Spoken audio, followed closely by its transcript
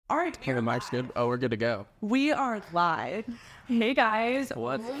All right. Hey, the mic's good. Oh, we're good to go. We are live. Hey, guys.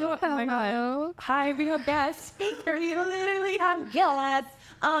 What? Oh, my God. Hi, we have guests. We literally have guests.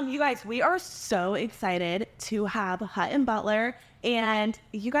 You guys, we are so excited to have Hutton Butler. And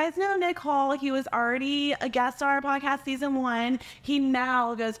you guys know Nick Hall. He was already a guest on our podcast season 1. He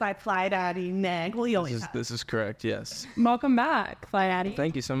now goes by flydaddynick. Well, he always has. This is correct, yes. Welcome back, Flydaddy.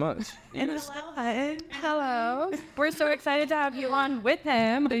 Thank you so much. And hello, Hutton. Hello. We're so excited to have you on with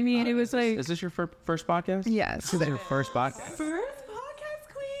him. I mean, it was like... Is this your first podcast? Yes. This is your first podcast. First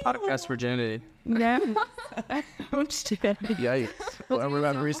podcast queen. Podcast virginity. Yeah. Yikes. Well, we're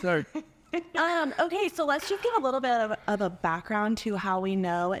about to restart. Okay, so let's just give a little bit of a background to how we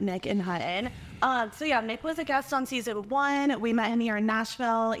know Nick and Hutton. So yeah, Nick was a guest on season 1. We met him here in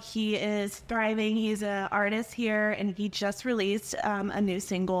Nashville. He is thriving. He's an artist here, and he just released a new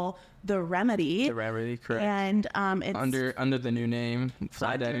single, The Remedy. The Remedy, correct. And it's Under the new name,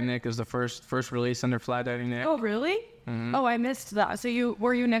 flydaddynick is the first release under flydaddynick. Oh, really? Mm-hmm. Oh, I missed that. So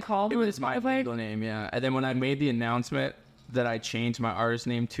were you Nick Hall? It was my legal name, yeah. And then when I made the announcement that I changed my artist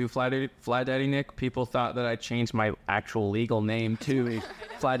name to flydaddynick, people thought that I changed my actual legal name to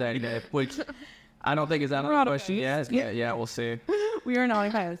flydaddynick, which I don't think is out of the question. Yeah, we'll see. We are not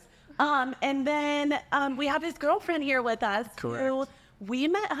opposed. And then we have his girlfriend here with us. Correct. Who we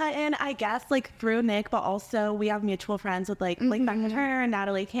met Hutton, I guess, like through Nick, but also we have mutual friends with like Becca Turner and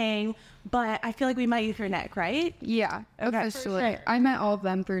Natalie King. But I feel like we met you through Nick, right? Yeah, Okay. officially. Sure. I met all of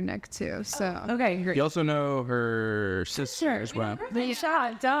them through Nick too, so. Okay, great. You also know her sister as well.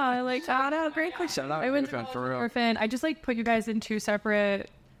 Shout out. Great question. Shout out, I went Griffin, to for real. Griffin. I just put you guys in 2 separate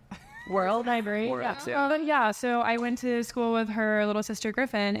world library. Worlds, Yeah. So I went to school with her little sister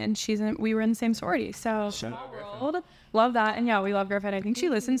Griffin, and we were in the same sorority. So Shout out, Griffin. world. Love that. And yeah, we love Griffin. I think she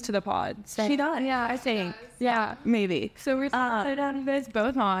listens to the pod. So. She does. Yeah, I think. Yeah. Maybe. So we're excited to have you guys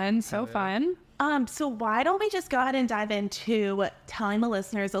both on. So fun. So why don't we just go ahead and dive into telling the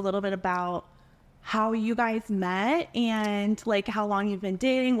listeners a little bit about how you guys met and like how long you've been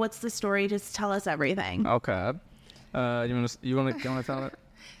dating? What's the story? Just tell us everything. Okay. You want to tell it?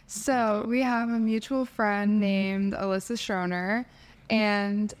 So we have a mutual friend named Alyssa Schroner,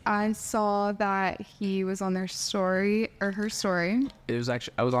 and I saw that he was on her story. It was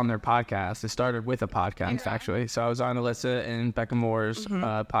actually, I was on their podcast. It started with a podcast, actually. So I was on Alyssa and Becca Moore's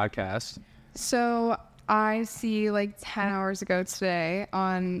podcast. So I see like 10 hours ago today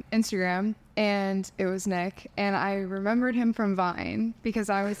on Instagram, and it was Nick, and I remembered him from Vine because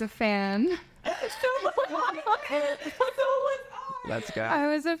I was a fan. Let's go. I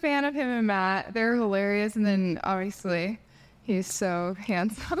was a fan of him and Matt. They're hilarious, and then obviously he's so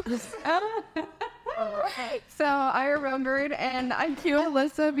handsome. So I remembered, and I knew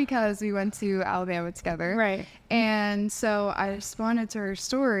Alyssa because we went to Alabama together. Right. And so I responded to her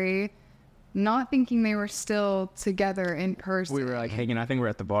story, not thinking they were still together in person. We were like hanging. I think we were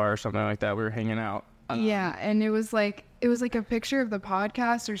at the bar or something like that. We were hanging out. Yeah, and it was like a picture of the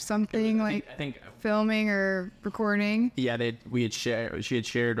podcast or something, I think filming or recording. yeah, she had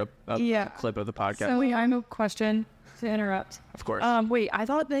shared a clip of the podcast. So I have a question to interrupt. Of course. Wait, I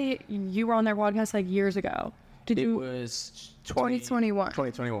thought you were on their podcast like years ago. It was 2021.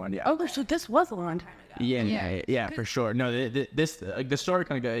 2021, yeah. Oh, so this was a long time ago. Yeah, for sure. No, the story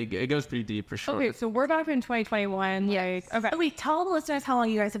kind of it goes pretty deep for sure. Okay, so we're back in 2021. Yes. Okay. So wait, tell the listeners how long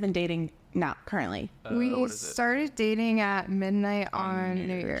you guys have been dating now, currently. We what is it? started dating at midnight on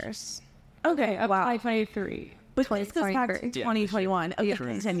New Year's. Okay, Wow. 2023. But this goes back to 2023. 2021. Okay, True.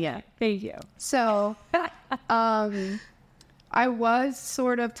 continue. Thank you. So, I was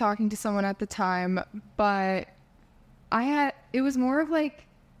sort of talking to someone at the time, but it was more of like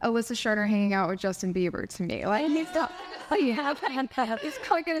Alyssa Schroner hanging out with Justin Bieber to me. Like, it's not, it's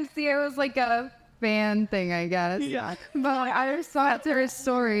not gonna see it was like a fan thing, I guess. Yeah. But like, I responded to her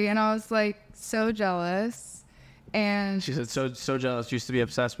story, and I was like so jealous. And She said so jealous. Used to be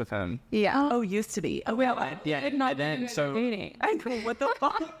obsessed with him. yeah, Oh, used to be. Oh, Well, Yeah, and then so dating. what the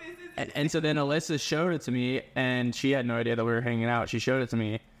fuck? and so then Alyssa showed it to me, and she had no idea that we were hanging out. She showed it to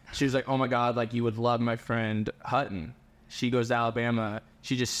me. She was like, "Oh my god, like you would love my friend Hutton. She goes to Alabama.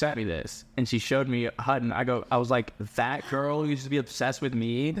 She just sent me this, and she showed me Hutton. I was like, that girl used to be obsessed with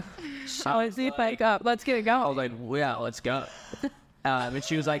me. Let's see if I up. Let's get it going. I was like, well, yeah, let's go. And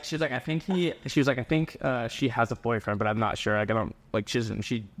she was like, I think she has a boyfriend, but I'm not sure. Like, I don't like.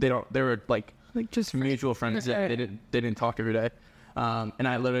 They were like just mutual friends. Okay. They didn't talk every day. And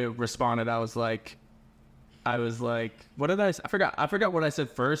I literally responded. I was like, what did I say? I forgot what I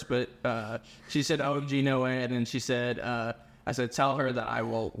said first, but she said, OMG, no way. And then she said, I said, tell her that I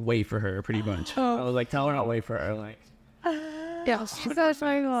will wait for her, pretty much. I was like, tell her I'll wait for her. Like, Yeah.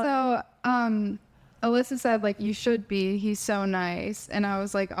 So, Alyssa said, like, you should be. He's so nice. And I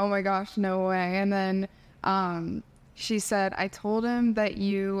was like, oh my gosh, no way. And then she said, I told him that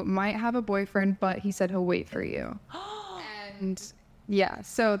you might have a boyfriend, but he said he'll wait for you. And yeah,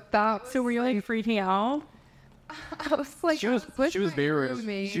 so that. So were you like freaking out? I was like, She was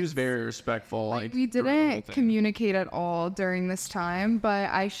very respectful. Like we through the whole didn't thing. communicate at all during this time, but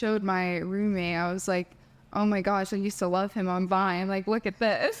I showed my roommate. I was like, oh my gosh, I used to love him on Vine. Like, look at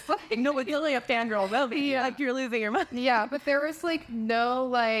this. Like, No, but you're like a fangirl. No, Yeah. like you're losing your mind. yeah, but there was like no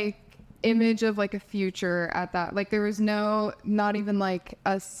like image of like a future at that. Like there was not even like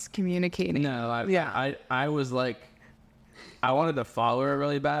us communicating. No, I was like, I wanted to follow her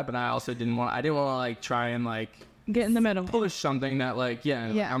really bad, but I also didn't want to like try and like Get in the middle. push something that like,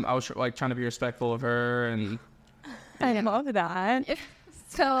 Yeah. I was like trying to be respectful of her and I love that.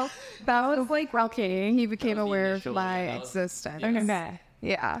 So that was like Rocky. he became That was the aware of initial- my that was- existence. Okay.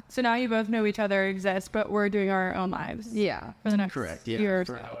 Yeah. So now you both know each other exist, but we're doing our own lives. Yeah. For the next correct, yeah, year or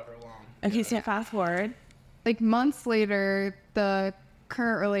for so. however long. Okay, so fast forward. Like months later, the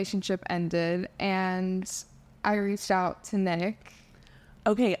current relationship ended and I reached out to Nick.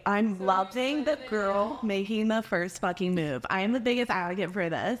 Okay, I'm loving the girl making the first fucking move. I am the biggest advocate for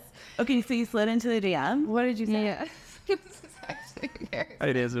this. Okay, so you slid into the DM. What did you say? Yeah.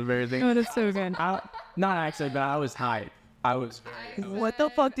 It is embarrassing. Oh, that's so good. Not actually, but I was hyped. I was very. What the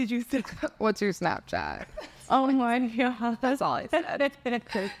fuck did you say? What's your Snapchat? Oh my god. That's all I said.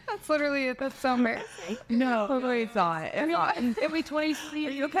 That's literally it. That's so embarrassing. No, totally it's not. It's not. It was 20. Are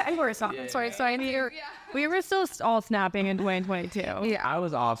you okay? Or something? Yeah. Sorry. We were still all snapping in 2022. Yeah. I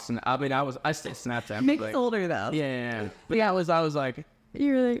was off. I stayed Snapchat. Nick's like, older though. yeah. But yeah, I was like,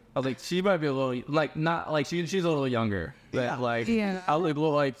 You're like, I was like, she might be a little like not like she's a little younger. But Yeah. like, Yeah. I was like,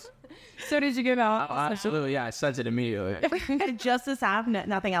 well, like, so did you give out? absolutely, yeah, I sent it immediately. Just this app,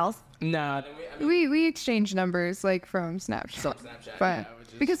 nothing else. Nah, We exchanged numbers like from Snapchat. Snapchat. But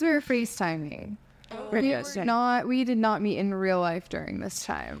because we were FaceTiming. We did not meet in real life during this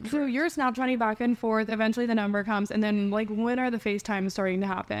time. So you're Snapchatting back and forth. Eventually the number comes, and then like when are the FaceTimes starting to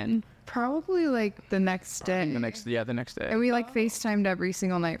happen? Probably like the next day. the next day. And we like FaceTimed every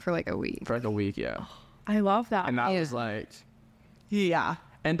single night for like a week. For like a week, yeah. I love that. And that Yeah. was like, Yeah.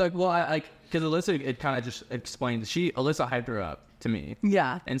 and like, well, I like, because Alyssa, it kind of just explained, Alyssa hyped her up to me.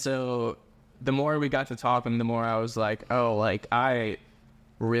 Yeah. And so the more we got to talking, the more I was like, oh, like, I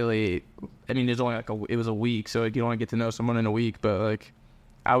really, I mean, there's only like it was a week, so like, you don't get to know someone in a week, but like,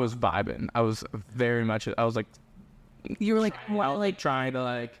 I was vibing. I was like, You were like, I was like trying to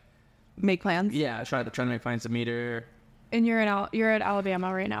like, make plans? yeah, trying to make plans to meet her. And you're at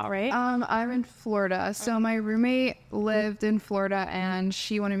Alabama right now, right? I'm in Florida. So my roommate lived in Florida and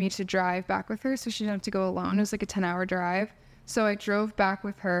she wanted me to drive back with her so she didn't have to go alone. It was like a 10-hour drive. So I drove back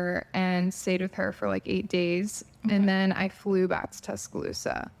with her and stayed with her for like 8 days. And then I flew back to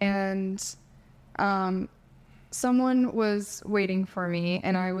Tuscaloosa. And someone was waiting for me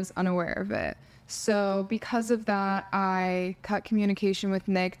and I was unaware of it. So because of that, I cut communication with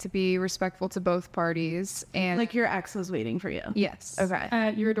Nick to be respectful to both parties. And Like your ex was waiting for you. yes. Okay.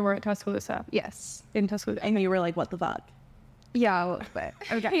 At your door at Tuscaloosa. Yes. In Tuscaloosa. And you were like, what the fuck? Yeah, a little bit.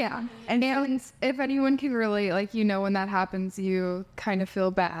 Okay. Yeah. And if anyone can relate, like, you know, when that happens, you kind of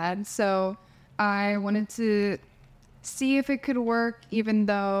feel bad. So I wanted to see if it could work, even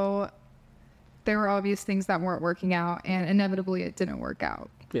though there were obvious things that weren't working out, and inevitably it didn't work out.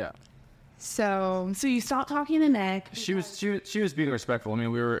 Yeah. So So you stopped talking to Nick. She was being respectful. I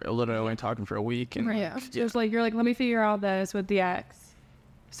mean, we were literally only talking for a week, and yeah. Just like you're like, let me figure out this with the ex.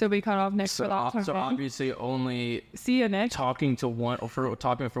 So we cut off Nick for that. so obviously only See you, Nick. talking for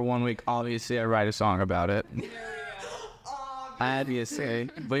 1 week. Obviously, I write a song about it. Obviously,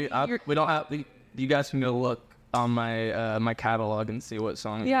 but we don't have. You guys can go look on my my catalog and see what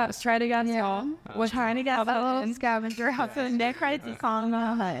song. Yes, try to get y'all. We're trying to get that little in. scavenger house. So Nick writes a song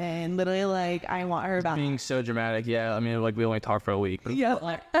about Hutton. Literally, like, I want her back. Being so dramatic, yeah. I mean, like we only talked for a week, but,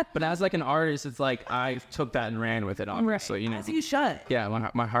 Yeah. but as like an artist, it's like I took that and ran with it. Obviously, you know. As you should. Yeah,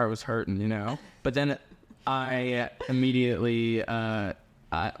 my heart was hurting, you know. But then I immediately,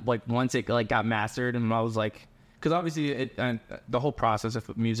 like once it like got mastered, and I was like, because obviously the whole process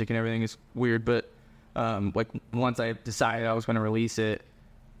of music and everything is weird, but like once I decided I was going to release it,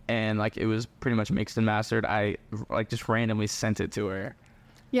 and like it was pretty much mixed and mastered, I like just randomly sent it to her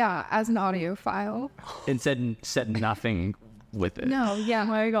Yeah, as an audio file. and said nothing with it. No, yeah. Oh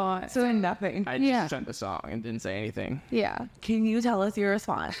my god. So nothing. I Yeah. just sent the song and didn't say anything. Yeah. Can you tell us your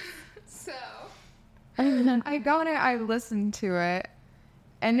response? So I got it, I listened to it,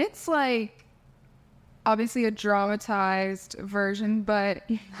 and it's like obviously a dramatized version, but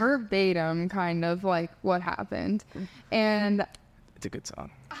verbatim kind of like what happened. And It's a good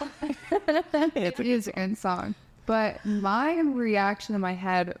song. it is a good song. But my reaction in my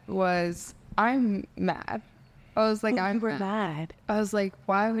head was, I'm mad. I was like, I'm mad. I was like,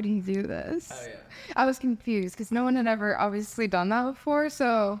 why would he do this? Oh, yeah. I was confused because no one had ever obviously done that before.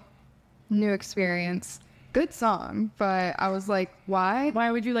 So, new experience. Good song. But I was like, why? Why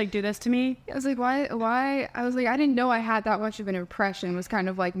would you like do this to me? I was like, why? I was like, I didn't know I had that much of an impression, was kind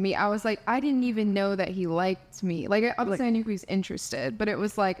of like me. I was like, I didn't even know that he liked me. Like, obviously I knew he was interested, but it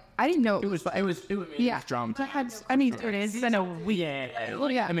was like, I didn't know. It was Yeah. drama. I mean, it's been a week. Yeah.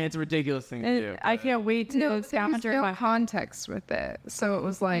 Well, yeah. I mean, it's a ridiculous thing to do. And I can't wait to No, there was scavenger no my context with it. So it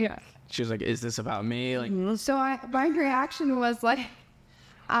was like, Yeah. She was like, is this about me? Like, so my reaction was like,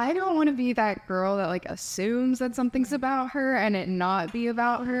 I don't want to be that girl that like assumes that something's about her and it not be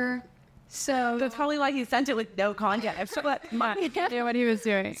about her. So That's probably why he sent it with no context. But yeah, what he was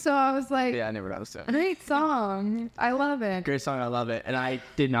doing. so I was like, yeah, I never understood. great song. I love it. Great song. I love it. And I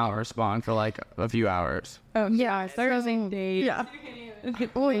did not respond for like a few hours. Oh, Yeah, Thursday date. yeah.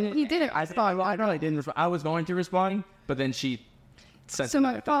 Well, he didn't I probably didn't respond. I was going to respond, but then she said So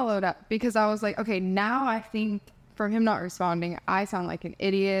I followed up because I was like, okay, now I think from him not responding, I sound like an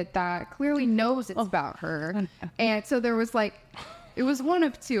idiot that clearly knows it's about her. And so there was like, it was one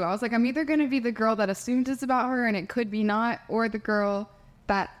of two. I was like, I'm either going to be the girl that assumes it's about her and it could be not, or the girl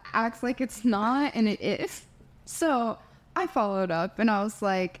that acts like it's not and it is. So I followed up and I was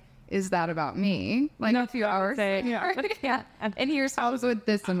like, is that about me? Like a few hours. Yeah. Yeah. And here's how I was with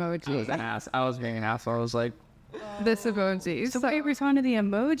this I was emoji. an ass. I was being an asshole. I was like, This emoji. So why respond to the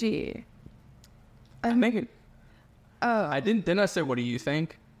emoji? I think it. Oh. I didn't I say, what do you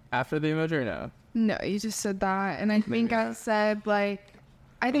think after the emoji or no? No, you just said that. And I think I said,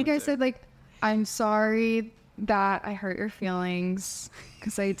 like, I'm sorry that I hurt your feelings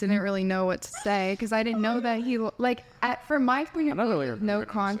because I didn't really know what to say because I didn't know that he, like, from my point of I don't really view, remember no what you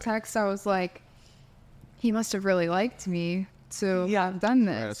said. context, I was like, he must have really liked me to Yeah. have done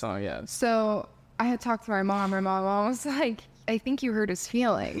Right, a this. song, yeah. So I had talked to my mom. My mom was like, I think you hurt his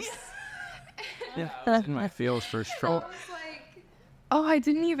feelings. Yeah, I was in my feels for sure. Oh, I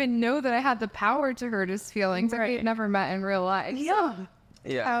didn't even know that I had the power to hurt his feelings. Like, we had never met in real life. Yeah.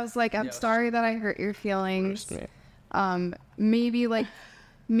 Yeah. I was like, I'm Yes. sorry that I hurt your feelings. Roast me.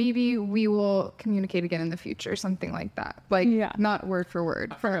 Maybe we will communicate again in the future, something like that. Like, Yeah. not word for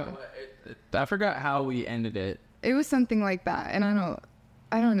word. I forgot how we ended it. It was something like that, and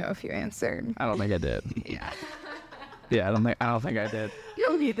I don't know if you answered. I don't think I did. Yeah. Yeah, I don't think I did.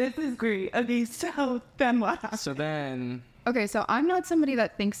 Okay, this is great. Okay, so then what happened? So then, Okay, so I'm not somebody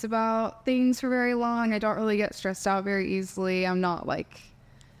that thinks about things for very long. I don't really get stressed out very easily. I'm not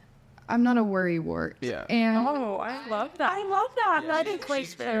a worry wart. Yeah. And Oh, I love that. I love that. yeah, That is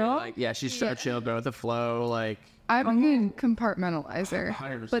like like, yeah, she's so chill, go with the flow. Like, I'm a good compartmentalizer.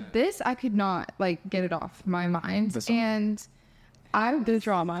 100%. But this, I could not, like, get it off my mind. This one. And The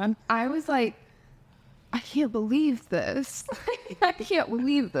drama. I was like, I can't believe this. I can't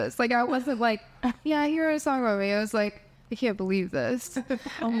believe this. Like, I wasn't like, yeah, I hear a song about me. I was like, I can't believe this.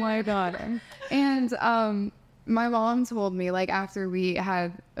 Oh my god. And my mom told me, like, after we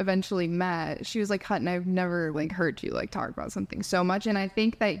had eventually met, she was like, Hutton, I've never, like, heard you, like, talk about something so much. And I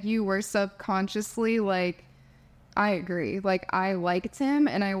think that you were subconsciously, like, I agree. Like, I liked him,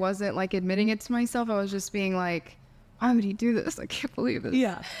 and I wasn't, like, admitting it to myself. I was just being like, why would he do this? I can't believe this.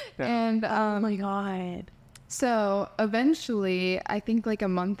 Yeah. And Oh my god. so eventually, I think like a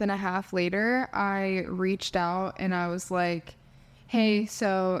month and a half later, I reached out and I was like, hey,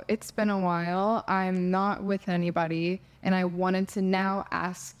 so it's been a while. I'm not with anybody. And I wanted to now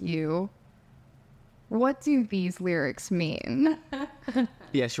ask you, what do these lyrics mean?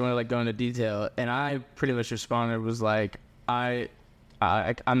 yeah, she wanted to like go into detail, and I pretty much responded was like, I'm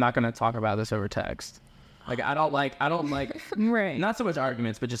not gonna talk about this over text. Like, I don't like, Right. not so much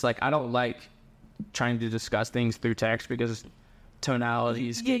arguments, but just like, I don't like trying to discuss things through text because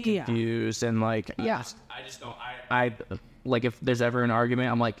tonalities get Yeah. confused and like, Yeah. I just don't, I like, if there's ever an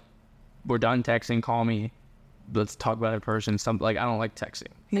argument, I'm like, we're done texting, call me, let's talk about it in person. Something like, I don't like texting.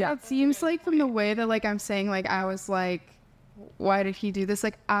 Yeah. It seems like from the way that like I'm saying, like I was like, why did he do this?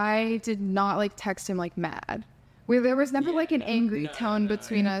 Like I did not like text him like mad. There was never like an angry tone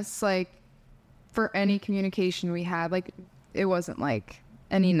between us, like for any communication we had. Like it wasn't like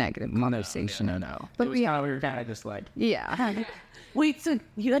any negative conversation. No. But It was we- kind of, we were kind of just like, Yeah. Wait, so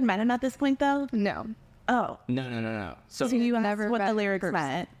you had met him at this point though? No. Oh. no. So, So you never asked what met the in lyrics person.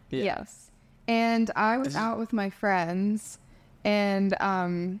 meant. yeah. Yes. And I was out with my friends And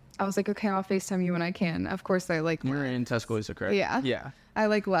I was like, okay, I'll FaceTime you when I can. Of course, I like We're in Tuscaloosa, correct? Yeah. Yeah. I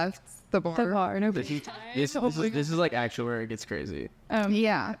like left the bar. The bar. No, This is like actually where it gets crazy.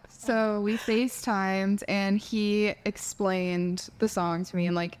 Yeah. So we FaceTimed and he explained the song to me,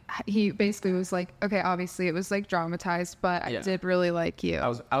 and like he basically was like, okay, obviously it was like dramatized, but I did really like you.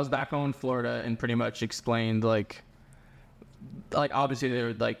 I was back home in Florida and pretty much explained like obviously they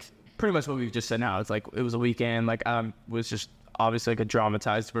were like pretty much what we've just said now. It's like it was a weekend, like was just obviously like a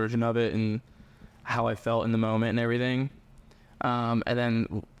dramatized version of it and how I felt in the moment and everything. And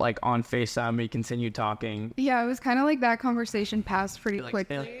then like on FaceTime we continued talking. Yeah, it was kind of like that conversation passed pretty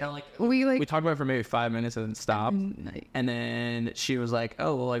quickly. We talked about it for maybe 5 minutes and then stopped. And then she was like,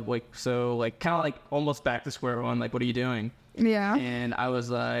 oh, well, like so like kind of like almost back to square one. Like, what are you doing? Yeah. And I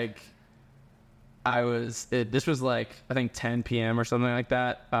was like, this was like, I think 10 p.m. or something like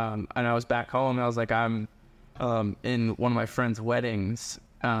that. And I was back home and I was like, I'm in one of my friend's weddings.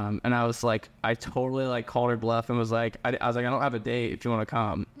 And I was like, I totally like called her bluff and was like, I was like, I don't have a date if you want to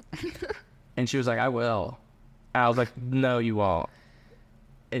come. And she was like, I will. And I was like, no, you won't.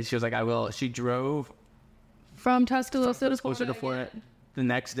 And she was like, I will. She drove from Tuscaloosa to Florida the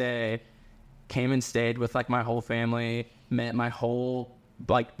next day, came and stayed with like my whole family, met my whole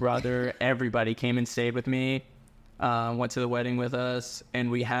like brother, everybody came and stayed with me, went to the wedding with us, and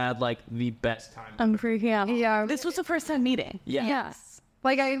we had like the best time. I'm freaking out. Yeah. This was the first time meeting. Yeah. Yes.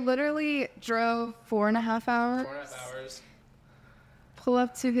 Like I literally drove 4.5 hours. 4.5 hours. Pull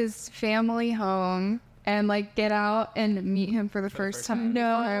up to his family home and like get out and meet him for the first time.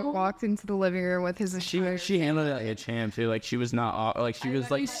 No, I walked into the living room with his. She handled it like a champ too. Like she was not like she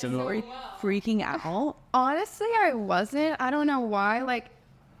was like similar. Freaking out. Honestly, I wasn't. I don't know why. Like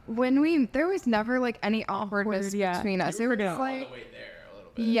when there was never like any awkwardness between us. It was like.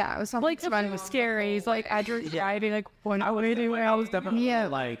 Yeah, it was something Like something was scary. It's like I was driving like one way to where I was definitely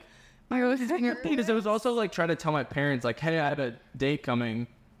Like because it was also like trying to tell my parents like, hey, I have a date coming.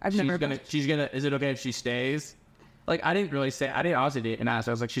 She's gonna is it okay if she stays? Like I didn't honestly didn't ask.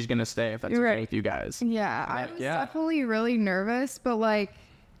 I was like, she's gonna stay if that's okay with you guys. Yeah, I was definitely really nervous, but like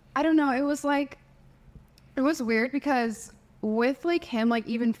I don't know, it was weird because with like him like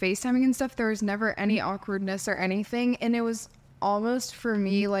even FaceTiming and stuff, there was never any awkwardness or anything, and it was almost for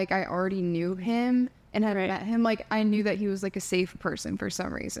me like I already knew him and had met him. Like I knew that he was like a safe person for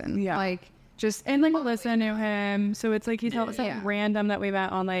some reason. Yeah. Like just and like Alyssa knew him, so it's like he's not like random that we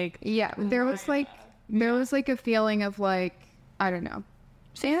met on like there was like a feeling of like I don't know.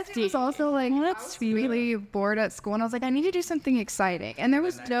 It was also like I was really bored at school and I was like I need to do something exciting, and there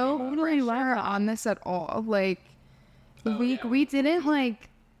was no pressure on this at all. Like we didn't like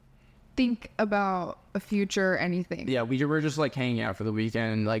think about a future or anything. Yeah, we were just like hanging out for the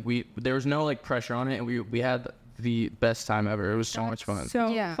weekend. Like there was no like pressure on it, and we had the best time ever. It was so much fun. So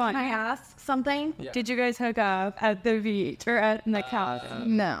fun. Can I ask something? Yeah. Did you guys hook up at the beach or at the house?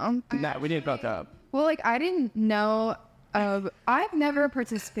 No. Nah, we didn't hook up. Well, like I didn't know I've never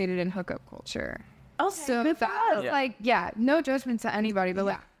participated in hookup culture. Oh, So that was like, no judgment to anybody, but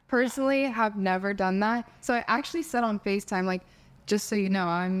like personally have never done that. So I actually said on FaceTime, like, just so you know,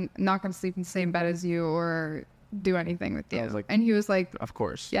 I'm not going to sleep in the same bed as you or do anything with you. Like, and he was like, of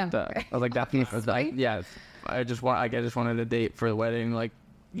course. Yeah. I was like, definitely. Yeah. I just wanted a date for the wedding. Like,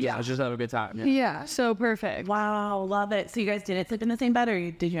 let's just have a good time. yeah. So perfect. Wow, love it. So you guys didn't sleep in the same bed,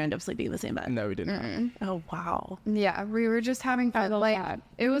 or did you end up sleeping in the same bed? No, we didn't. Oh, wow. Yeah, we were just having fun. Like,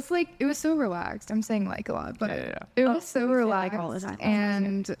 it was so relaxed. I'm saying like a lot, but it was so relaxed. all the time.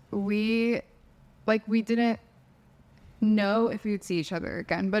 And we didn't know if we would see each other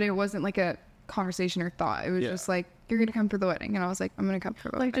again, but it wasn't like a conversation or thought. It was just like, you're going to come for the wedding. And I was like, I'm going to come for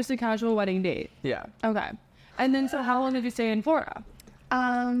the wedding. Like just a casual wedding date. Yeah. Okay. And then so how long did you stay in Florida?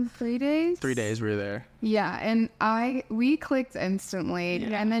 3 days. 3 days we were there. Yeah, and we clicked instantly,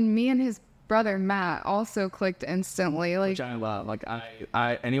 and then me and his brother Matt also clicked instantly. Like, Which I love. Like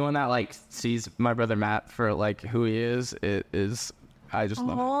I anyone that like sees my brother Matt for like who he is, I just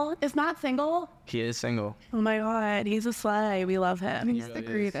love it. Oh, is Matt single? He is single. Oh my God, he's a slay. We love him. he's the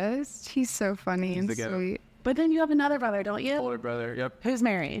greatest. He's so funny and the ghetto. sweet. But then you have another brother, don't you? Older brother. Yep. Who's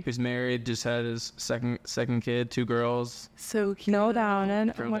married? Who's married? Just had his second kid. 2 girls. So cute. No down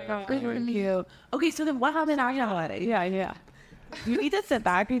and oh my God. Cute. Okay, so then what happened after the wedding? Yeah. You need to sit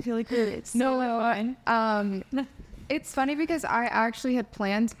back and feel like it's No, fine. It's funny because I actually had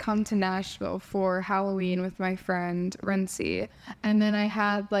planned to come to Nashville for Halloween with my friend Rency, and then I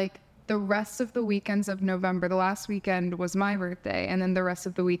had like the rest of the weekends of November. The last weekend was my birthday, and then the rest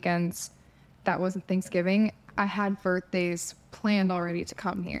of the weekends that wasn't Thanksgiving, I had birthdays planned already to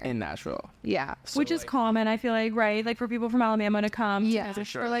come here. In Nashville. Yeah. Which is common, I feel like, right? Like for people from Alabama to come. Yeah. To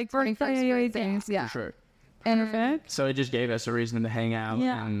sure. For like Birthdays, 21st birthdays. Yeah. For sure. And So it just gave us a reason to hang out.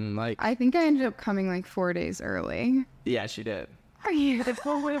 Yeah. And like, I think I ended up coming like 4 days early. yeah, she did. Are you?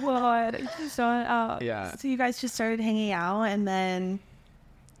 Oh my god. So, Yeah. So you guys just started hanging out, and then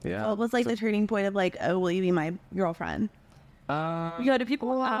Yeah. what was like the turning point of like, oh, will you be my girlfriend? yeah, do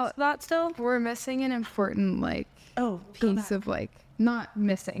people ask that still? We're missing an important like Oh, piece of like, not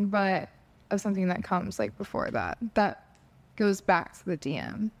missing, but of something that comes like before that. That goes back to the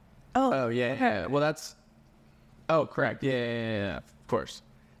DM. Oh, yeah. Well, that's... Oh, correct. Yeah. Of course.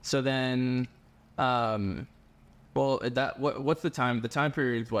 So then... Well, what's the time? The time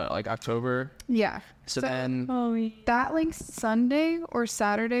period is what? Like October? Yeah. So then... Oh, That like Sunday or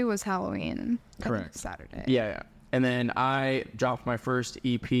Saturday was Halloween. I think Correct. Saturday. Yeah. And then I dropped my first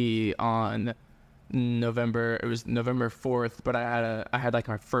EP on November. It was November 4th, but I had like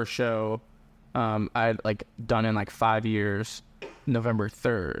my first show I had like done in like 5 years, November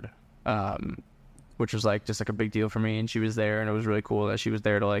 3rd, which was like just like a big deal for me. And she was there, and it was really cool that she was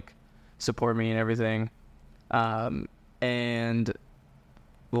there to like support me and everything. And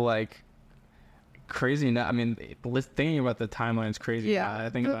like crazy. I mean, thinking about the timeline is crazy. Yeah. I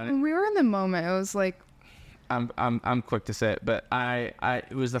think But about it. when we were in the moment, it was like, I'm quick to say it, but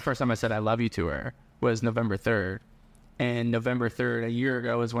it was the first time I said I love you to her was November 3rd. And November 3rd, a year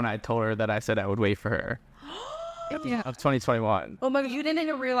ago, is when I told her that I said I would wait for her. yeah. Of 2021. Oh my god, you didn't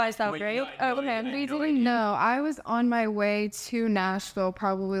even realize that, right? Oh, okay. we didn't know. I was on my way to Nashville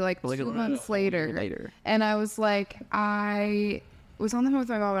probably like Like 2 months later. Later. And I was like, I was on the phone with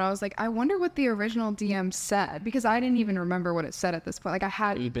my mom, and I was like, I wonder what the original DM said, because I didn't even remember what it said at this point. Like I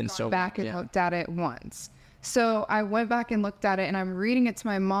had You've been gone so- back and yeah. looked at it once. So I went back and looked at it, and I'm reading it to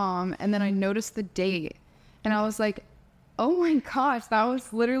my mom, and then I noticed the date, and I was like, oh my gosh, that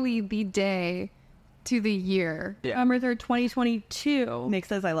was literally the day to the year. Yeah. November 3rd, 2022. Nick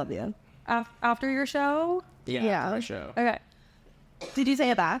says I love you. After your show? Yeah. For show. Okay. Did you say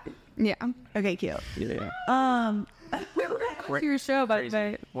it back? Yeah. Okay, cute. Yeah. After your show, by the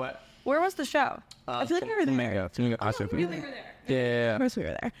way. What? Where was the show? I feel like we were there. Yeah. Flamingo Oscar. Yeah. Of course we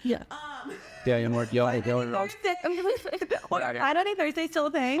were there. Yeah. Yeah. You're more. I don't think Thursday's still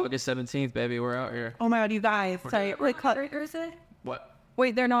a thing. August 17th, baby. We're out here. Oh my god, you guys. Sorry, wait, Every Thursday? What?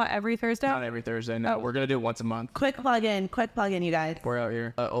 Wait, they're not every Thursday? Not every Thursday. No, we're gonna do it once a month. quick plug in, you guys. We're out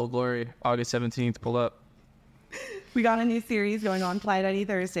here. Old Glory, August 17th. Pull up. We got a new series going on, Fly Daddy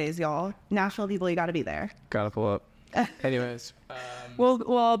Thursdays, y'all. Nashville people, you gotta be there. Gotta pull up. Anyways, We'll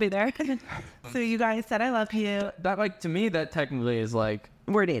all be there. So you guys said I love you. that like to me that technically is like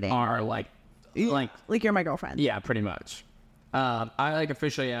We're dating. our like Like you're my girlfriend. yeah, pretty much. I like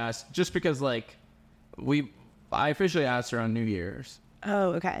officially asked just because like I officially asked her on New Year's.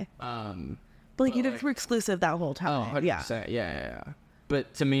 Oh, okay. But like you guys were exclusive that whole Oh, time. 100%. Yeah.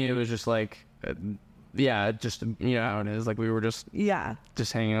 But to me, it was just like, just you know how it is. Like we were just Yeah.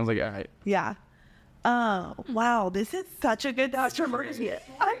 hanging. I was like, all right. Yeah. Oh, wow. This is such a good story.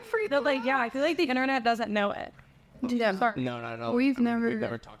 I'm free. Like, yeah, I feel like the internet doesn't know it. Yeah. Sorry. No, not at all. We've never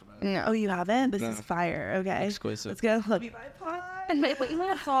talked about it. No. Oh, you haven't? This is fire. Okay. Exclusive. Let's go. Love you. Bye. And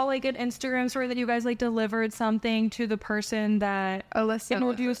I saw like an Instagram story that you guys like delivered something to the person that Alyssa.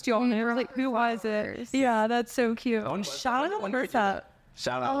 introduced you. And they were like, who was it? Yeah, that's so cute. Shout out Martha.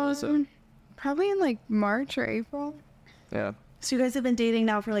 Shout out, Alyssa. Probably in like March or April. Yeah. So you guys have been dating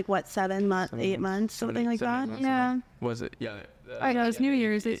now for like what, 7 months, 8 months, something like that? Yeah. Was it? Yeah. I know, it's New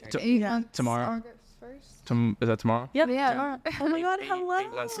Year's. T- 8 months. tomorrow? August 1st. Is that tomorrow? Yep. Yeah. Oh my god, hello.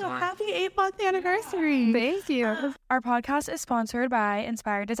 Happy 8-month anniversary. Thank you. Our podcast is sponsored by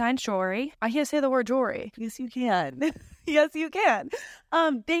Inspired Design Jewelry. I can't say the word jewelry. Yes, you can. Yes, you can.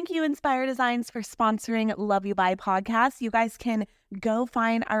 Thank you, Inspire Designs, for sponsoring Love You Bye podcast. You guys can go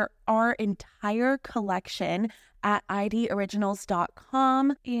find our entire collection at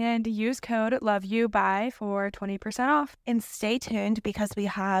idoriginals.com And use code LOVEYOUBUY for 20% off. and stay tuned because we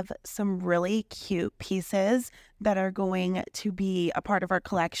have some really cute pieces that are going to be a part of our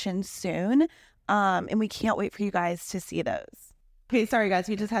collection soon. And we can't wait for you guys to see those. Okay, sorry guys,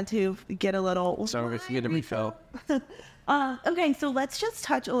 we just had to get a little... Sorry if you get a refill. Okay, so let's just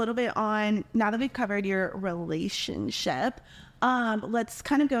touch a little bit on, now that we've covered your relationship, let's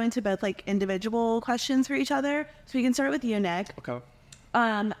kind of go into both like individual questions for each other. So we can start with you, Nick. Okay.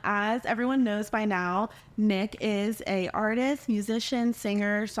 As everyone knows by now, Nick is a artist, musician,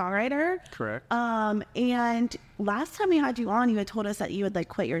 singer, songwriter. Correct. And last time we had you on, you had told us that you had like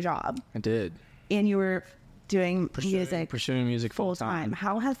quit your job I did. and you were doing music pursuing music full time.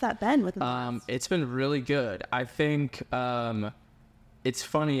 How has that been with It's been really good. I think it's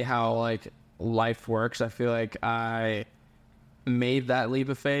funny how like life works. I feel like I made that leap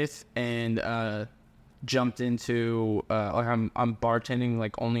of faith and jumped into like I'm bartending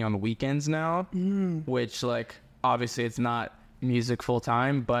like only on the weekends now, which like obviously it's not music full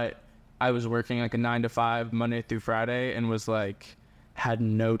time, but I was working like a 9 to 5 Monday through Friday and was like had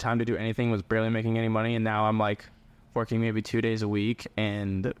no time to do anything, was barely making any money, and now I'm like working maybe 2 days a week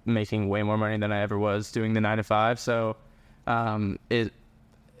and making way more money than I ever was doing the 9 to 5. So it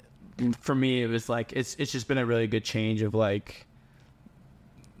for me it was like it's just been a really good change of like,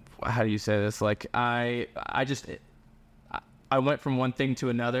 how do you say this, like I went from one thing to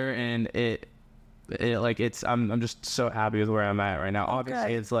another, and it like it's I'm just so happy with where I'm at right now.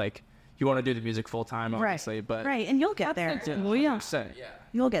 Obviously it's like you want to do the music full time, obviously, but and you'll get there. Well, yeah.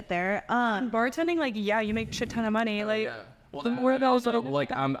 You'll get there. Bartending, like, yeah, you make a shit ton of money. Like, Well, the more those little,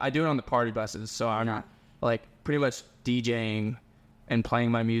 like I do it on the party buses, so I'm not like pretty much DJing and playing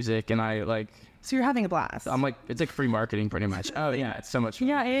my music, and I like. So you're having a blast. I'm like, it's like free marketing pretty much. Oh yeah, it's so much fun.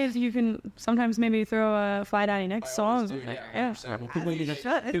 yeah, it is. You can sometimes maybe throw a Flydaddynick song. Yeah.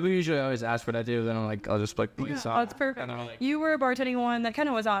 People usually always ask what I do, then I'm like, I'll just like play a song. Oh, it's perfect. And they're like, You were bartending one that kind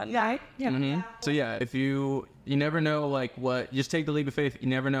of was on. Yeah. Yeah. mhm. So yeah, if you never know like what, just take the leap of faith. You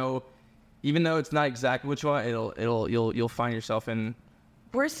never know, even though it's not exactly what you want, you'll find yourself in.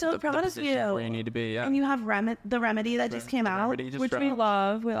 We're so proud of position you. where you need to be. Yeah. And you have the remedy that just came out. Remedy just Which we dropped.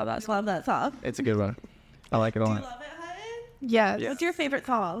 love. We love that I song. love that song. It's a good one. I like it a lot. Love it, Hutton? Yes. What's your favorite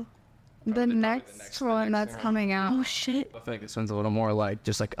song? The next one that's coming out. Oh shit. I feel like this one's a little more like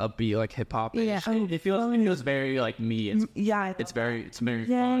just like upbeat, like hip hop. Yeah. It feels very like me. It's very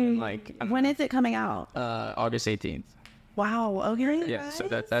fun. Like When is it coming out? August 18th. Wow. Okay. Yeah. So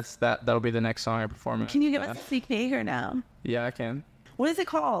that'll be the next song I perform. Can you give us a sneak peek or no? Yeah, I can. What is it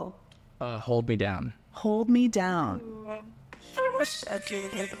called? Hold Me Down. Hold Me Down. Oh.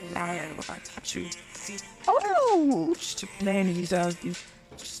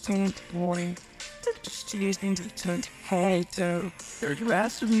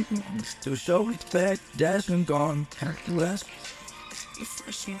 To show respect, that's been gone.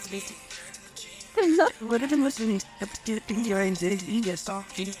 What if I'm listening?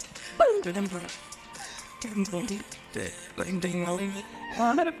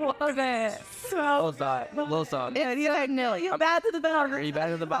 Little song. Yeah, no, you're bad to the bone. Are you back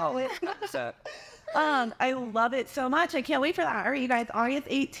to the bottle? I love it so much. I can't wait for that. All right, you guys, August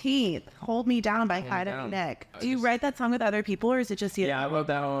 18th, Hold Me Down by flydaddynick. Do you write that song with other people, or is it just you? Yeah, I wrote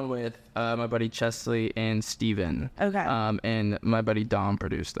that one with my buddy Chesley and Steven. Okay. And my buddy Dom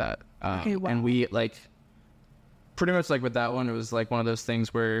produced that. Okay, wow. And we like pretty much like with that one, it was like one of those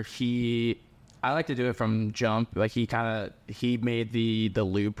things where I like to do it from jump. Like he made the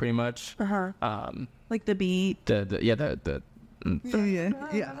loop pretty much. Like the beat. Yeah,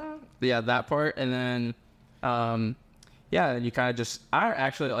 that part, and then and you kind of just, I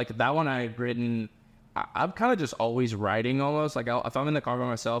actually like that one I've written. I'm kind of just always writing almost like if I'm in the car by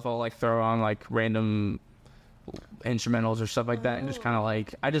myself, I'll like throw on like random instrumentals or stuff like that, and just kind of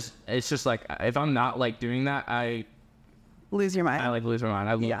like it's just like if I'm not like doing that, I Lose your mind. I like lose my mind.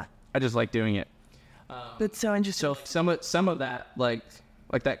 I just like doing it. That's so interesting. So some of that like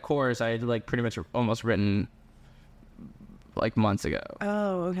that chorus I had like pretty much almost written like months ago.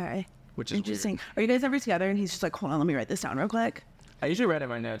 Oh, okay. Which is interesting. weird. Are you guys ever together and he's just like, hold on, let me write this down real quick? I usually write in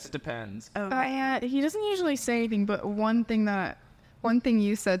my notes. It depends. Oh, He doesn't usually say anything, but one thing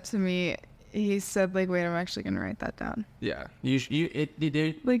you said to me, he said like, wait, I'm actually gonna write that down. Yeah. It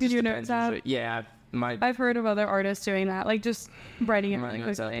Like, did just your depends notes app? usually. Yeah. I've heard of other artists doing that, like just writing it really Writing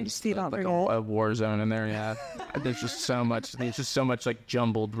notes out quickly. and Just not like forget. a war zone in there. Yeah. There's just so much like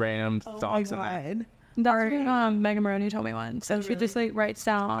jumbled random thoughts in there. God. That's what Megan Maroney told me once. So she just like writes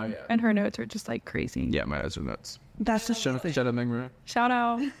down, and her notes are just like crazy. Yeah, my notes are nuts. That's just Shut up, Megman. Shout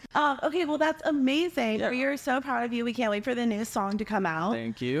out. okay, well that's amazing. Yeah. We are so proud of you. We can't wait for the new song to come out.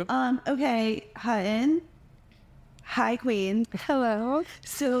 Thank you. Okay, Hutton. Hi, Queen. Hello.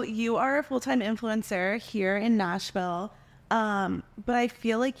 So you are a full-time influencer here in Nashville, but I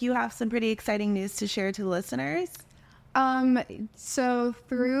feel like you have some pretty exciting news to share to the listeners. So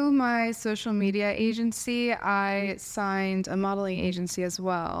through my social media agency, I signed a modeling agency as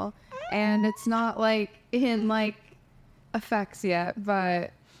well. And it's not like in like effects yet,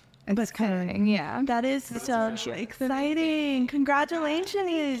 but it's coming. Yeah. That is so exciting. Congratulations.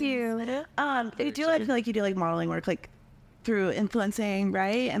 Thank you. I feel like you do like modeling work like through influencing,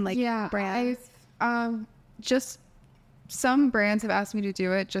 right? And like Yeah. brands. I've just some brands have asked me to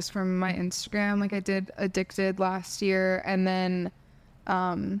do it just from my Instagram. Like I did Addicted last year, and then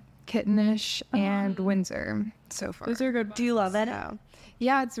Kittenish and Windsor so far. Those are good. Do you love it? So,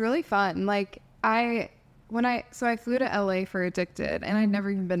 yeah, it's really fun. Like I flew to LA for Addicted, and I'd never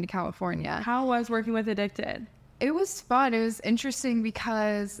even been to California. How was working with Addicted? It was fun. It was interesting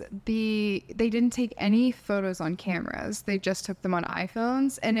because they didn't take any photos on cameras. They just took them on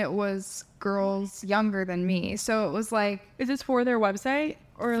iPhones, and it was girls younger than me. So it was like, Is this for their website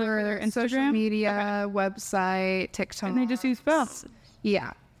or for their Instagram? social media, website, TikTok. And they just use phones.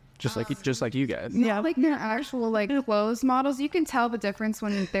 Yeah. Just like you guys. Yeah, like they're actual like clothes models. You can tell the difference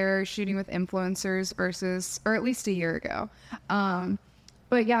when they're shooting with influencers versus, or at least a year ago.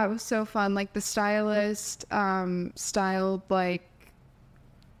 But yeah, it was so fun. Like the stylist styled like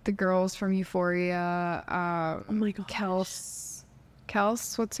the girls from Euphoria. Oh my god.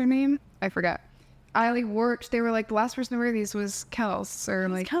 Kels, what's her name? I forgot. I like worked. They were like the last person to wear these was Kels, or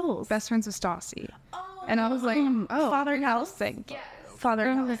like Kels? best friends with Stassi. And I was like, oh, Father House.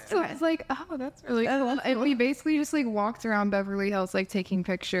 Father House. So I was like, oh, that's really cool. And we basically just like walked around Beverly Hills, like taking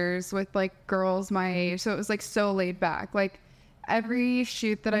pictures with like girls my age. So it was like so laid back. Like every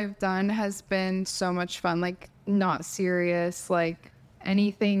shoot that I've done has been so much fun. Like not serious, like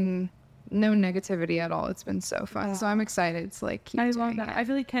anything, no negativity at all. It's been so fun. So I'm excited to like keep I love doing that. it. I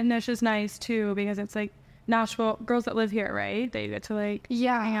feel like Kittenish is nice too because it's like Nashville girls that live here, right? They get to like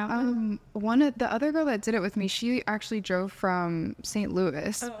Yeah, one of the other girl that did it with me, she actually drove from St.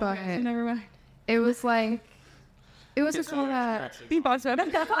 Louis, but okay, so never mind. it was like, it was a girl that, Be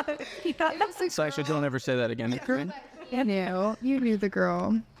positive. So actually, don't ever say that again. you knew the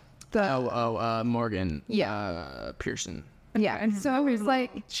girl. Morgan. Yeah. Pearson. Yeah, and so it was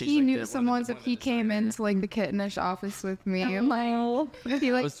like, She's he like knew the someone, one so he came into like the Kittenish office with me, and like,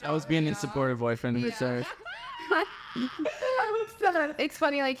 he like, I was being a supportive boyfriend. So it's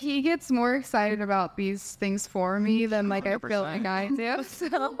funny, like he gets more excited about these things for me than like I feel 100%. like I do. So,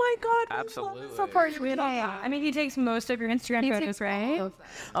 Oh my god. absolutely. Support you. I mean, he takes most of your Instagram photos, right?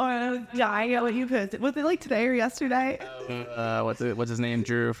 Oh yeah, I know what you posted. Was it like today or yesterday? What's his name?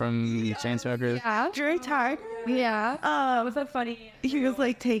 Drew from Chainsmokers. yeah, Drew Tart. yeah. Was that funny? He was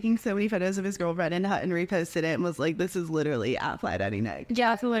like taking so many photos of his girlfriend and Hutton reposted it and was like, "This is literally at flydaddynick."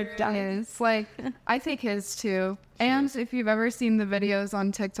 Yeah, so like It's like I take his too. And if you've ever seen the videos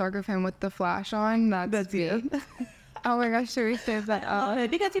on TikTok of him with the flash on, that's me. you. Oh my gosh, should we save that?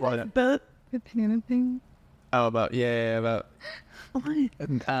 Because he What? both. The banana thing. Oh, about about What?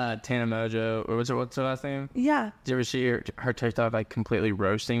 Tana Mojo. Or what's her last name? Yeah. Did you ever see her TikTok like completely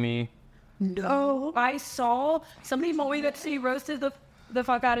roasting me? No. I saw somebody told me that she roasted the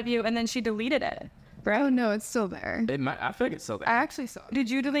fuck out of you, and then she deleted it. Oh no, it's still there. I feel like it's still there. I actually saw it. Did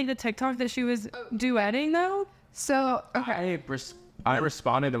you delete the TikTok that she was duetting though? So okay, I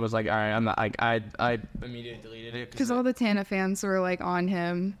responded and was like, all right, I'm not. I immediately deleted it because all the Tana fans were like on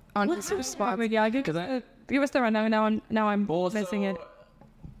him on his response. Yeah, give us the rundown. Now I'm Also, missing it.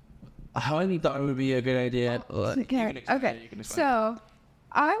 How I thought it would be a good idea. Okay, so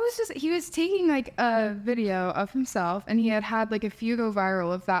he was taking like a video of himself, and he had like a few go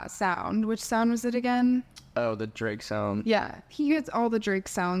viral of that sound. Which sound was it again? Oh, the Drake sound. Yeah, he gets all the Drake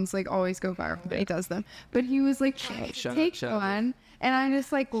sounds like always go viral. He does them, but he was like, take one, and I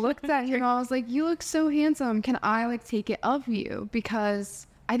just like looked at him. And I was like, you look so handsome. Can I like take it of you? Because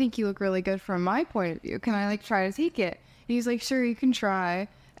I think you look really good from my point of view. Can I like try to take it? And he's like, sure, you can try.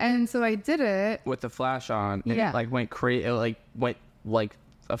 And so I did it. With the flash on, it Yeah. like went like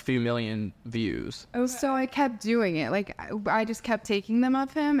a few million views. So I kept doing it. Like I just kept taking them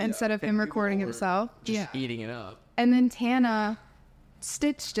of him instead of him recording himself. Just eating it up. And then Tana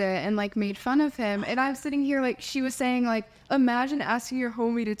stitched it and like made fun of him. And I'm sitting here like she was saying like, imagine asking your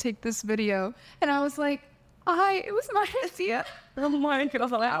homie to take this video. And I was like, it was my idea. Oh my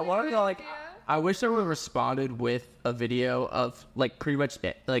god! I want to like. I wish I would have responded with a video of like pretty much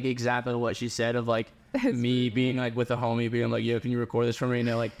like exactly what she said of like me being like with a homie being like, yo, can you record this for me? And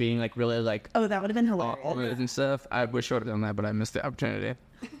they're like being like really like Oh, that would have been hilarious. and stuff. I wish I would have done that, but I missed the opportunity.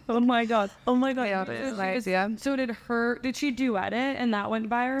 Oh my god! Oh my god. Yeah, that was my idea. So did she duet it and that went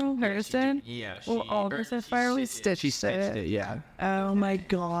viral? Hers did? Yeah. Well, all of hers went viral? She stitched it. Yeah. Oh my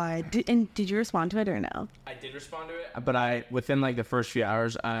god. Did you respond to it or no? I did respond to it, but within like the first few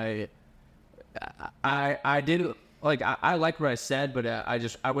hours, I did like I liked what I said, but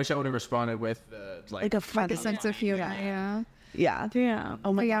I wish I would have responded with Like a Like funny. a sense of humor. Yeah. Yeah. Yeah.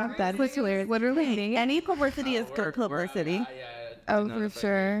 Oh my Yeah, god. That that's hilarious. Literally. Any publicity is good publicity. Oh, for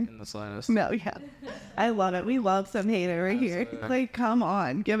sure. In the slightest. No, yeah. I love it. We love some hate over here. Like, come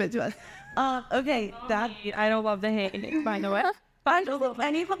on, give it to us. Okay, that I don't love the hate, by the way. fine.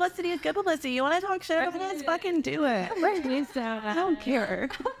 Any publicity is good publicity. You want to talk shit about us? Fucking do it. I don't care.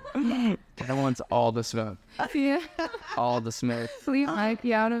 That one's all the smoke. Yeah. All the smoke. Leave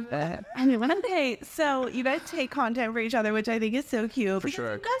Mikey out of it. Okay, so you guys take content for each other, which I think is so cute. For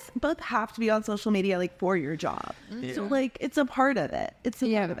sure. You guys both have to be on social media, like, for your job. So, like, it's a part of it. It's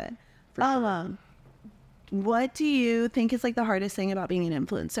a part of it. What do you think is, like, the hardest thing about being an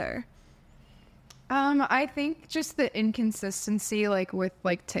influencer? I think just the inconsistency, like with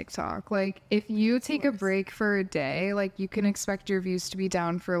like TikTok, like if you take a break for a day, like you can expect your views to be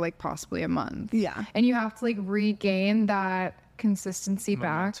down for like possibly a month. Yeah. And you have to like regain that consistency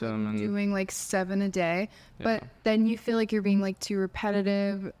back, like, Momentum and- doing like 7 a day. But then you feel like you're being like too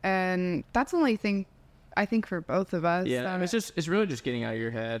repetitive. And that's the only thing I think for both of us. Yeah, it's really just getting out of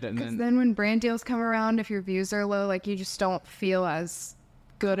your head. And Because then then when brand deals come around, if your views are low, like you just don't feel as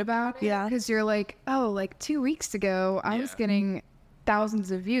good about it. Yeah. Because you're like, oh, like 2 weeks ago, I was getting thousands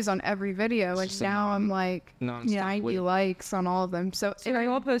of views on every video. And just now I'm like nonstop 90 likes on all of them. So Are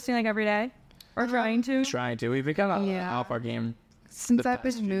you all posting like every day? Or trying to? trying to. We've kind of Yeah. off our game. since the I've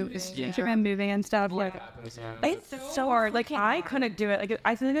been past moving, I've been moving and stuff. Like, it's so hard. Like, I couldn't do it. Like,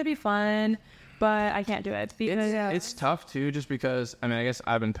 I think it'd be fun, but I can't do it because It's tough too, just because I mean, I guess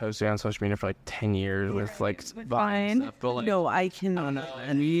I've been posting on social media for like 10 years with like fine. Vine stuff, but like, No, I I can. don't know.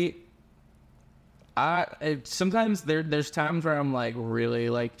 And sometimes there's times where I'm like really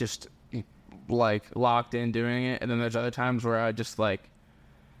like just like locked in doing it, and then there's other times where I just like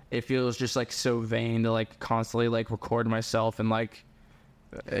it feels just like so vain to like constantly like record myself, and like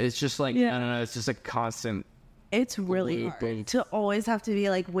it's just like I don't know, it's just a constant. It's really hard to always have to be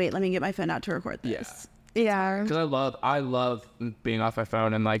like, wait, let me get my phone out to record this. yeah, Because I love being off my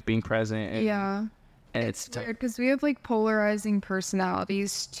phone and like being present. And, yeah. and it's tough. Weird because we have like polarizing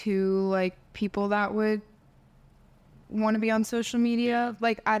personalities to like people that would want to be on social media.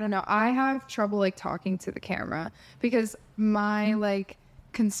 Like, I don't know, I have trouble like talking to the camera because my like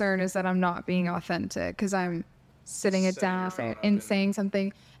concern is that I'm not being authentic because I'm sitting it down and saying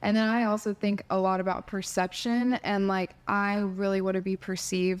something. And then I also think a lot about perception, and like I really want to be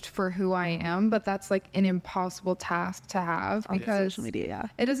perceived for who I am, but that's like an impossible task to have because Social media,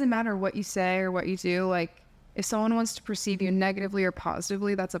 it doesn't matter what you say or what you do. Like if someone wants to perceive you negatively or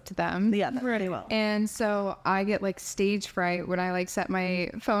positively, that's up to them. yeah, that's pretty well. And so I get like stage fright when I like set my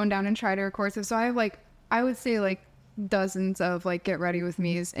phone down and try to record stuff. So I have like, I would say like dozens of like get ready with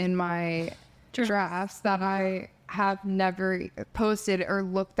me's in my drafts that I have never posted or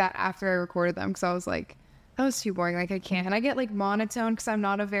looked at after I recorded them because I was like, that was too boring. Like I can't. And I get like monotone because I'm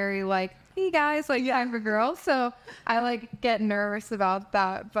not a very like, hey guys, like type of girl. So I like get nervous about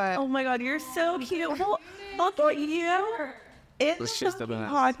that. But Oh my God, you're so cute. Well, look at you. It's just just a the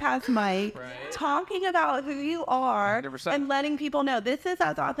best. podcast, Mike, talking about who you are 100%. and letting people know this is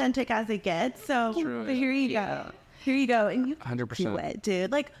as authentic as it gets. So Truly. here you go. Here you go. And you 100%. do it,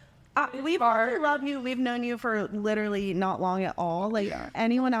 dude. Like, we've already loved you. We've known you for literally not long at all. Like,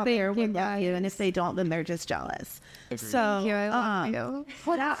 anyone out there would love you. And if they don't, then they're just jealous. So, I love you.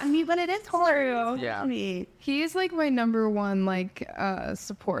 I mean, but it is hard. Yeah. He is like my number one like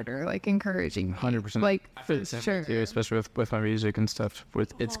supporter, like encouraging me. 100%. Like I feel the same sure. too, especially with my music and stuff.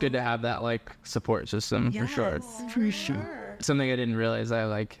 It's good to have that like support system for sure. For sure. Something I didn't realize I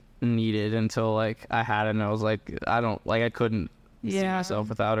like needed until like I had it, and I was like, I couldn't see myself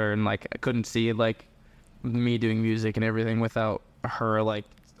without her, and like I couldn't see like me doing music and everything without her like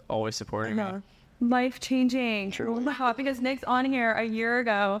always supporting me. life changing. True. Wow, because Nick's on here a year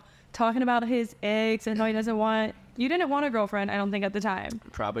ago talking about his ex and how he doesn't want. You didn't want a girlfriend, I don't think, at the time.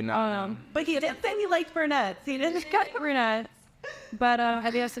 Probably not. But he didn't say he liked brunettes. He didn't. Brunettes. But I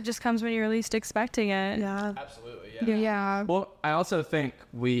guess it just comes when you're least expecting it. Yeah. Absolutely, Yeah. Well, I also think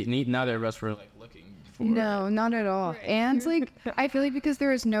neither of us were like looking for No, not at all. And like I feel like because there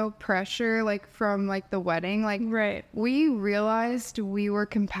was no pressure like from like the wedding, like Right. we realized we were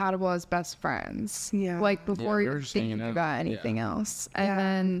compatible as best friends. Yeah. Like before we you were were just thinking hanging out. about anything else. And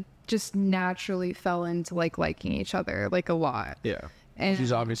then just naturally fell into like liking each other like a lot. Yeah. And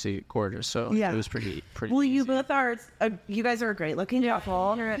She's obviously gorgeous, so Yeah. it was pretty. Well, you easy. both are. You guys are a great looking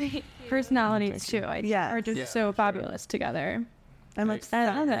couple. Personalities too. Yeah. Are just so fabulous together. I'm I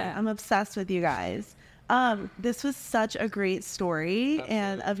obsessed. love it. I'm obsessed with you guys. This was such a great story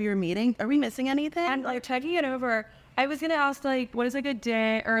and of your meeting. Are we missing anything? And like checking it over, I was gonna ask like, what is like a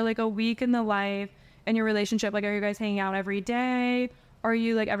day or like a week in the life in your relationship? Like, are you guys hanging out every day? Are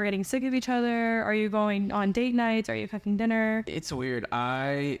you like ever getting sick of each other? Are you going on date nights? Are you cooking dinner? It's weird.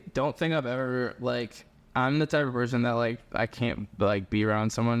 I don't think I've ever like. I'm the type of person that like I can't like be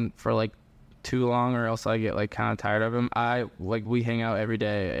around someone for like too long, or else I get like kind of tired of him. We hang out every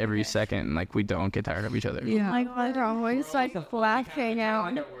day, every second, and like we don't get tired of each other. Yeah, like we're always like flashing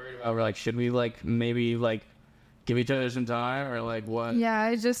out. We're like, should we like maybe like give each other some time, or like what? Yeah,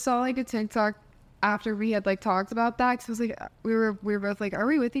 I just saw like a TikTok after we had like talked about that, because I was like, we were both like, are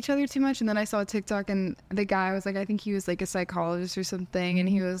we with each other too much? And then I saw a TikTok, and the guy was like, I think he was like a psychologist or something, and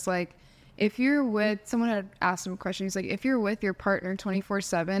he was like, if you're with someone, had asked him a question, he's like, if you're with your partner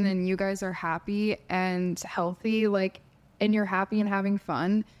 24/7 and you guys are happy and healthy, like, and you're happy and having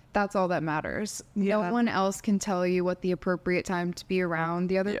fun, that's all that matters. Yeah. No one else can tell you what the appropriate time to be around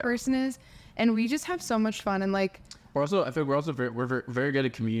the other person is. And we just have so much fun, and like, I think we're also very good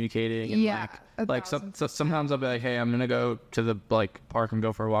at communicating. And yeah, sometimes I'll be like, hey, I'm gonna go to the like park and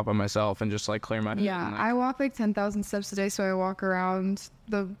go for a walk by myself and just like clear my head. Yeah, and, like, I walk like 10,000 steps a day, so I walk around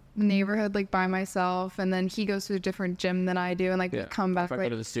the neighborhood like by myself, and then he goes to a different gym than I do, and like come back. If I go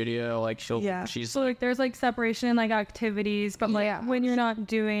to the studio, like she's So like there's like separation in like activities, but like when you're not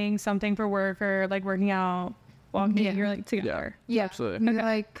doing something for work or like working out, walking, you're like together. Yeah, absolutely. We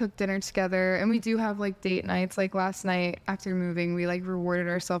like cook dinner together, and we do have like date nights. Like last night after moving, we like rewarded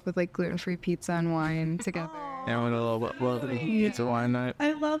ourselves with like gluten-free pizza and wine together. And went a little pizza wine night.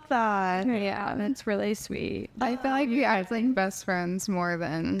 I love that. Yeah, that's really sweet. I feel like we act like best friends more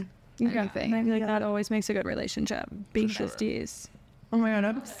than anything. And I feel like that always makes a good relationship. Being besties. Oh my god,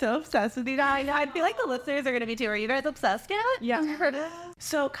 I'm so obsessed with you guys. I feel like the listeners are gonna be too. Are you guys obsessed yet? Yeah.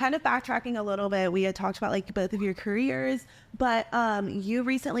 So kind of backtracking a little bit, we had talked about like both of your careers, but you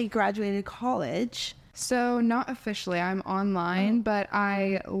recently graduated college. So not officially, I'm online, but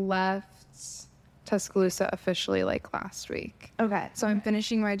I left Tuscaloosa officially like last week. Okay. So I'm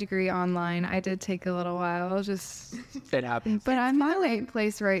finishing my degree online. I did take a little while, just It happens. but I'm my right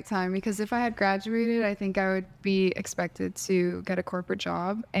place, right time, because if I had graduated, I think I would be expected to get a corporate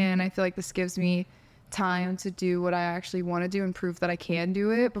job, and I feel like this gives me time to do what I actually want to do and prove that I can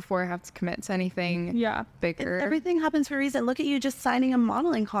do it before I have to commit to anything bigger. Everything happens for a reason. Look at you just signing a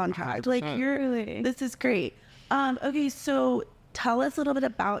modeling contract. 100%. Like this is great. Okay, so tell us a little bit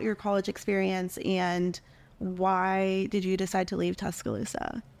about your college experience and why did you decide to leave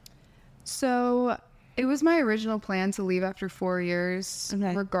Tuscaloosa? So it was my original plan to leave after 4 years,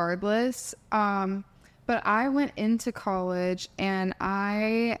 regardless. But I went into college, and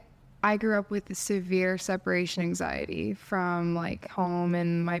I grew up with severe separation anxiety from like home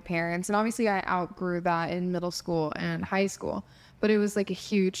and my parents. And obviously I outgrew that in middle school and high school, but it was like a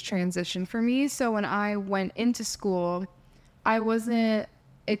huge transition for me. So when I went into school, I wasn't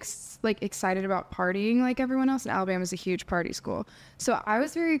excited about partying like everyone else. And Alabama is a huge party school. So I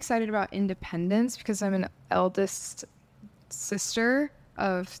was very excited about independence because I'm an eldest sister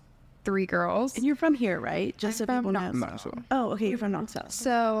of 3 girls. And you're from here, right? Just so people know. Knoxville. Oh, okay, you're from Knoxville.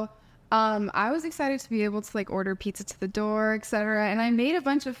 So I was excited to be able to like order pizza to the door, etc. And I made a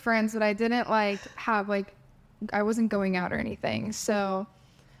bunch of friends, but I didn't like have like, I wasn't going out or anything. So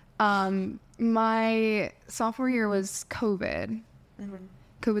my sophomore year was COVID.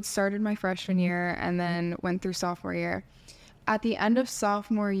 COVID started my freshman year and then went through sophomore year. At the end of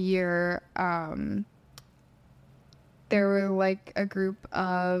sophomore year, there were like a group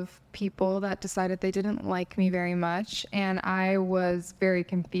of people that decided they didn't like me very much, and I was very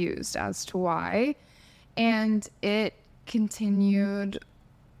confused as to why. And it continued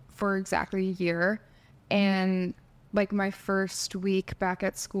for exactly a year. And like my first week back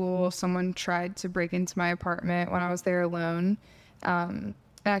at school, someone tried to break into my apartment when I was there alone. I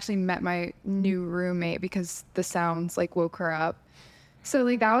actually met my new roommate because the sounds like woke her up. So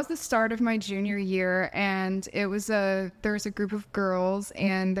like that was the start of my junior year, and there was a group of girls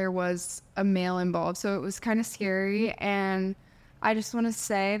and there was a male involved. So it was kind of scary. And I just want to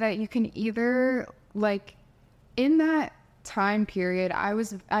say that you can either like in that time period,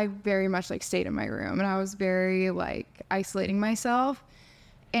 I very much like stayed in my room, and I was very like isolating myself.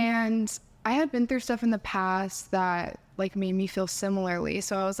 And I had been through stuff in the past that like made me feel similarly.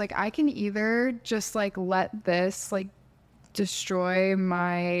 So I was like, I can either just like let this like destroy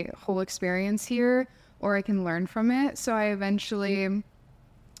my whole experience here, or I can learn from it. So I eventually,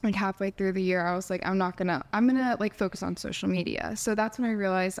 like halfway through the year, I was like, I'm gonna like focus on social media. So that's when I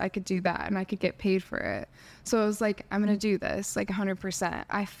realized I could do that and I could get paid for it. So I was like, I'm gonna do this like 100%.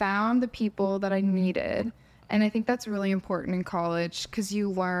 I found the people that I needed, and I think that's really important in college because you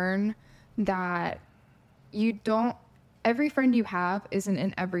learn that every friend you have isn't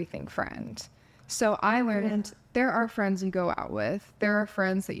an everything friend. So I learned there are friends you go out with. There are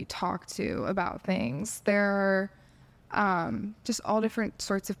friends that you talk to about things. There are just all different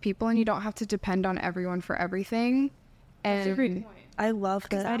sorts of people, and you don't have to depend on everyone for everything. And I love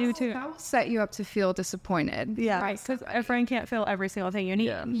that. I do too. That will set you up to feel disappointed. Yeah. Right, because a friend can't feel every single thing you need.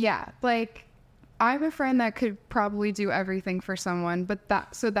 Yeah. Yeah, like I have a friend that could probably do everything for someone, but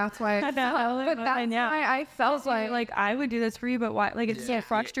that's why. I know, But that's yeah. why I felt Like I would do this for you, but why? Like it's so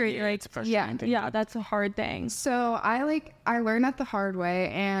frustrating. Like it's frustrating. yeah, that's a hard thing. So I learned that the hard way,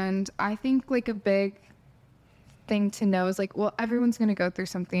 and I think like a big thing to know is like, well, everyone's going to go through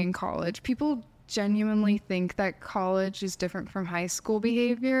something in college. People genuinely think that college is different from high school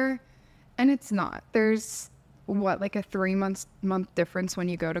behavior, and it's not. There's like a 3 month difference when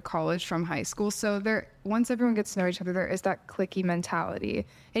you go to college from high school. So there, once everyone gets to know each other, there is that cliquey mentality,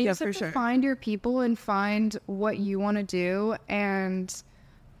 and you just have to find your people and find what you want to do. And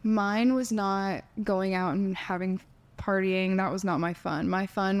mine was not going out and having partying. That was not my fun. My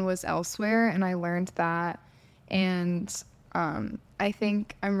fun was elsewhere, and I learned that. And I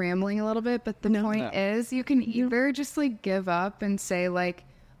think I'm rambling a little bit, but the point is you can either just like give up and say like,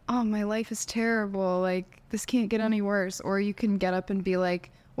 oh, my life is terrible, like this can't get any worse, or you can get up and be like,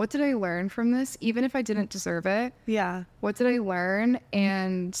 what did I learn from this, even if I didn't deserve it? Yeah. What did I learn,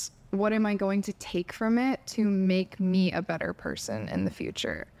 and what am I going to take from it to make me a better person in the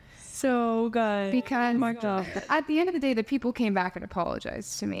future? So good. Because at the end of the day, the people came back and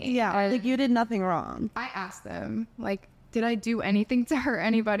apologized to me. Yeah. And Like you did nothing wrong. I asked them, like, did I do anything to hurt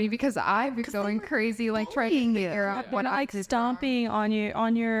anybody? Because I've been going crazy, like trying to figure out what I like did stomping on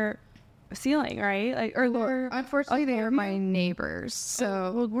your ceiling, right? Like or Unfortunately, they are my neighbors,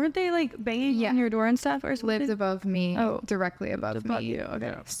 so well, weren't they like banging on your door and stuff, or something? lived above me, directly above me. you.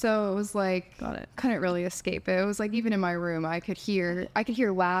 Okay. So it was like, Got it. couldn't really escape it. It was like even in my room, I could hear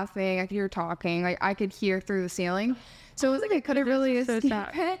laughing, I could hear talking, like I could hear through the ceiling. So it was like I couldn't really escape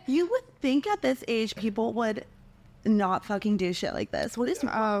it. You would think at this age people would not fucking do shit like this. What is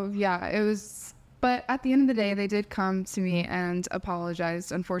Oh yeah, it was. But at the end of the day, they did come to me and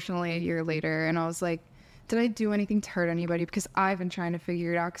apologized, unfortunately, a year later. And I was like, did I do anything to hurt anybody? Because I've been trying to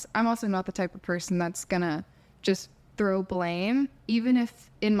figure it out. Because I'm also not the type of person that's going to just throw blame. Even if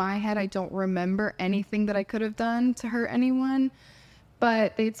in my head I don't remember anything that I could have done to hurt anyone.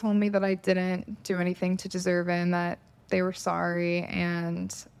 But they told me that I didn't do anything to deserve it and that they were sorry.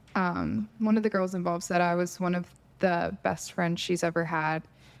 And one of the girls involved said I was one of the best friends she's ever had.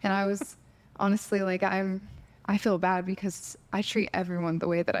 And I was... honestly, like I feel bad because I treat everyone the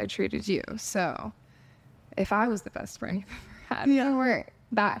way that I treated you. So if I was the best friend you've ever had, we weren't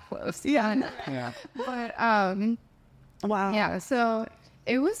that close. Yeah. But Wow. yeah. So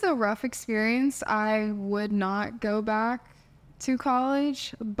it was a rough experience. I would not go back to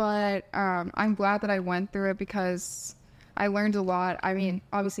college, but I'm glad that I went through it because I learned a lot. I mean,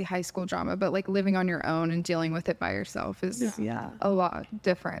 obviously high school drama, but like living on your own and dealing with it by yourself is a lot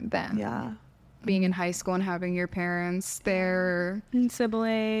different than being in high school and having your parents there. And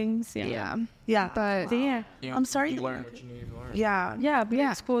siblings. Yeah. But Yeah. I'm sorry. You learn what you need to learn. Yeah. But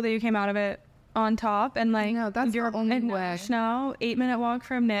it's cool that you came out of it on top, and like No, that's you're the only in way. now 8-minute walk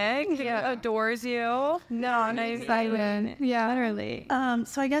from Nick. He adores you. No, I'm excited. Yeah, literally.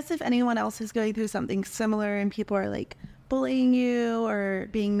 So I guess if anyone else is going through something similar and people are like bullying you or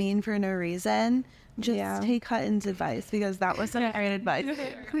being mean for no reason, just take Hutton's advice because that was some great advice.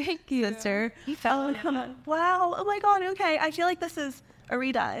 Thank you, sister. Wow. Oh my God. Okay. I feel like this is a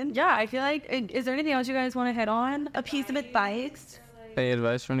redone. Yeah, I feel like. Is there anything else you guys want to hit on? A piece of advice. Any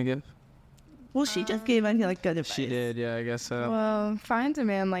advice you want to give? Well, she just gave, I feel like, good advice. She did, yeah, I guess so. well, find a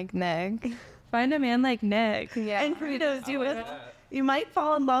man like Nick. Find a man like Nick. Yeah. And who knows, you might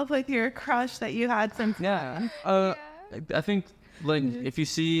fall in love with your crush that you had since. Yeah. I think like if you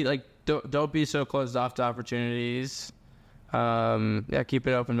see like don't be so closed off to opportunities. Keep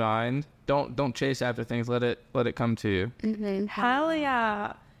an open mind. Don't chase after things. Let it come to you. Hell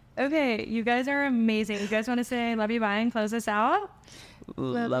yeah. Okay, you guys are amazing. You guys want to say love you, bye, and close us out?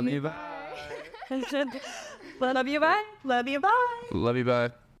 Love you, bye. Love you, bye. Love you. Bye. Love you,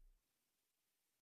 bye.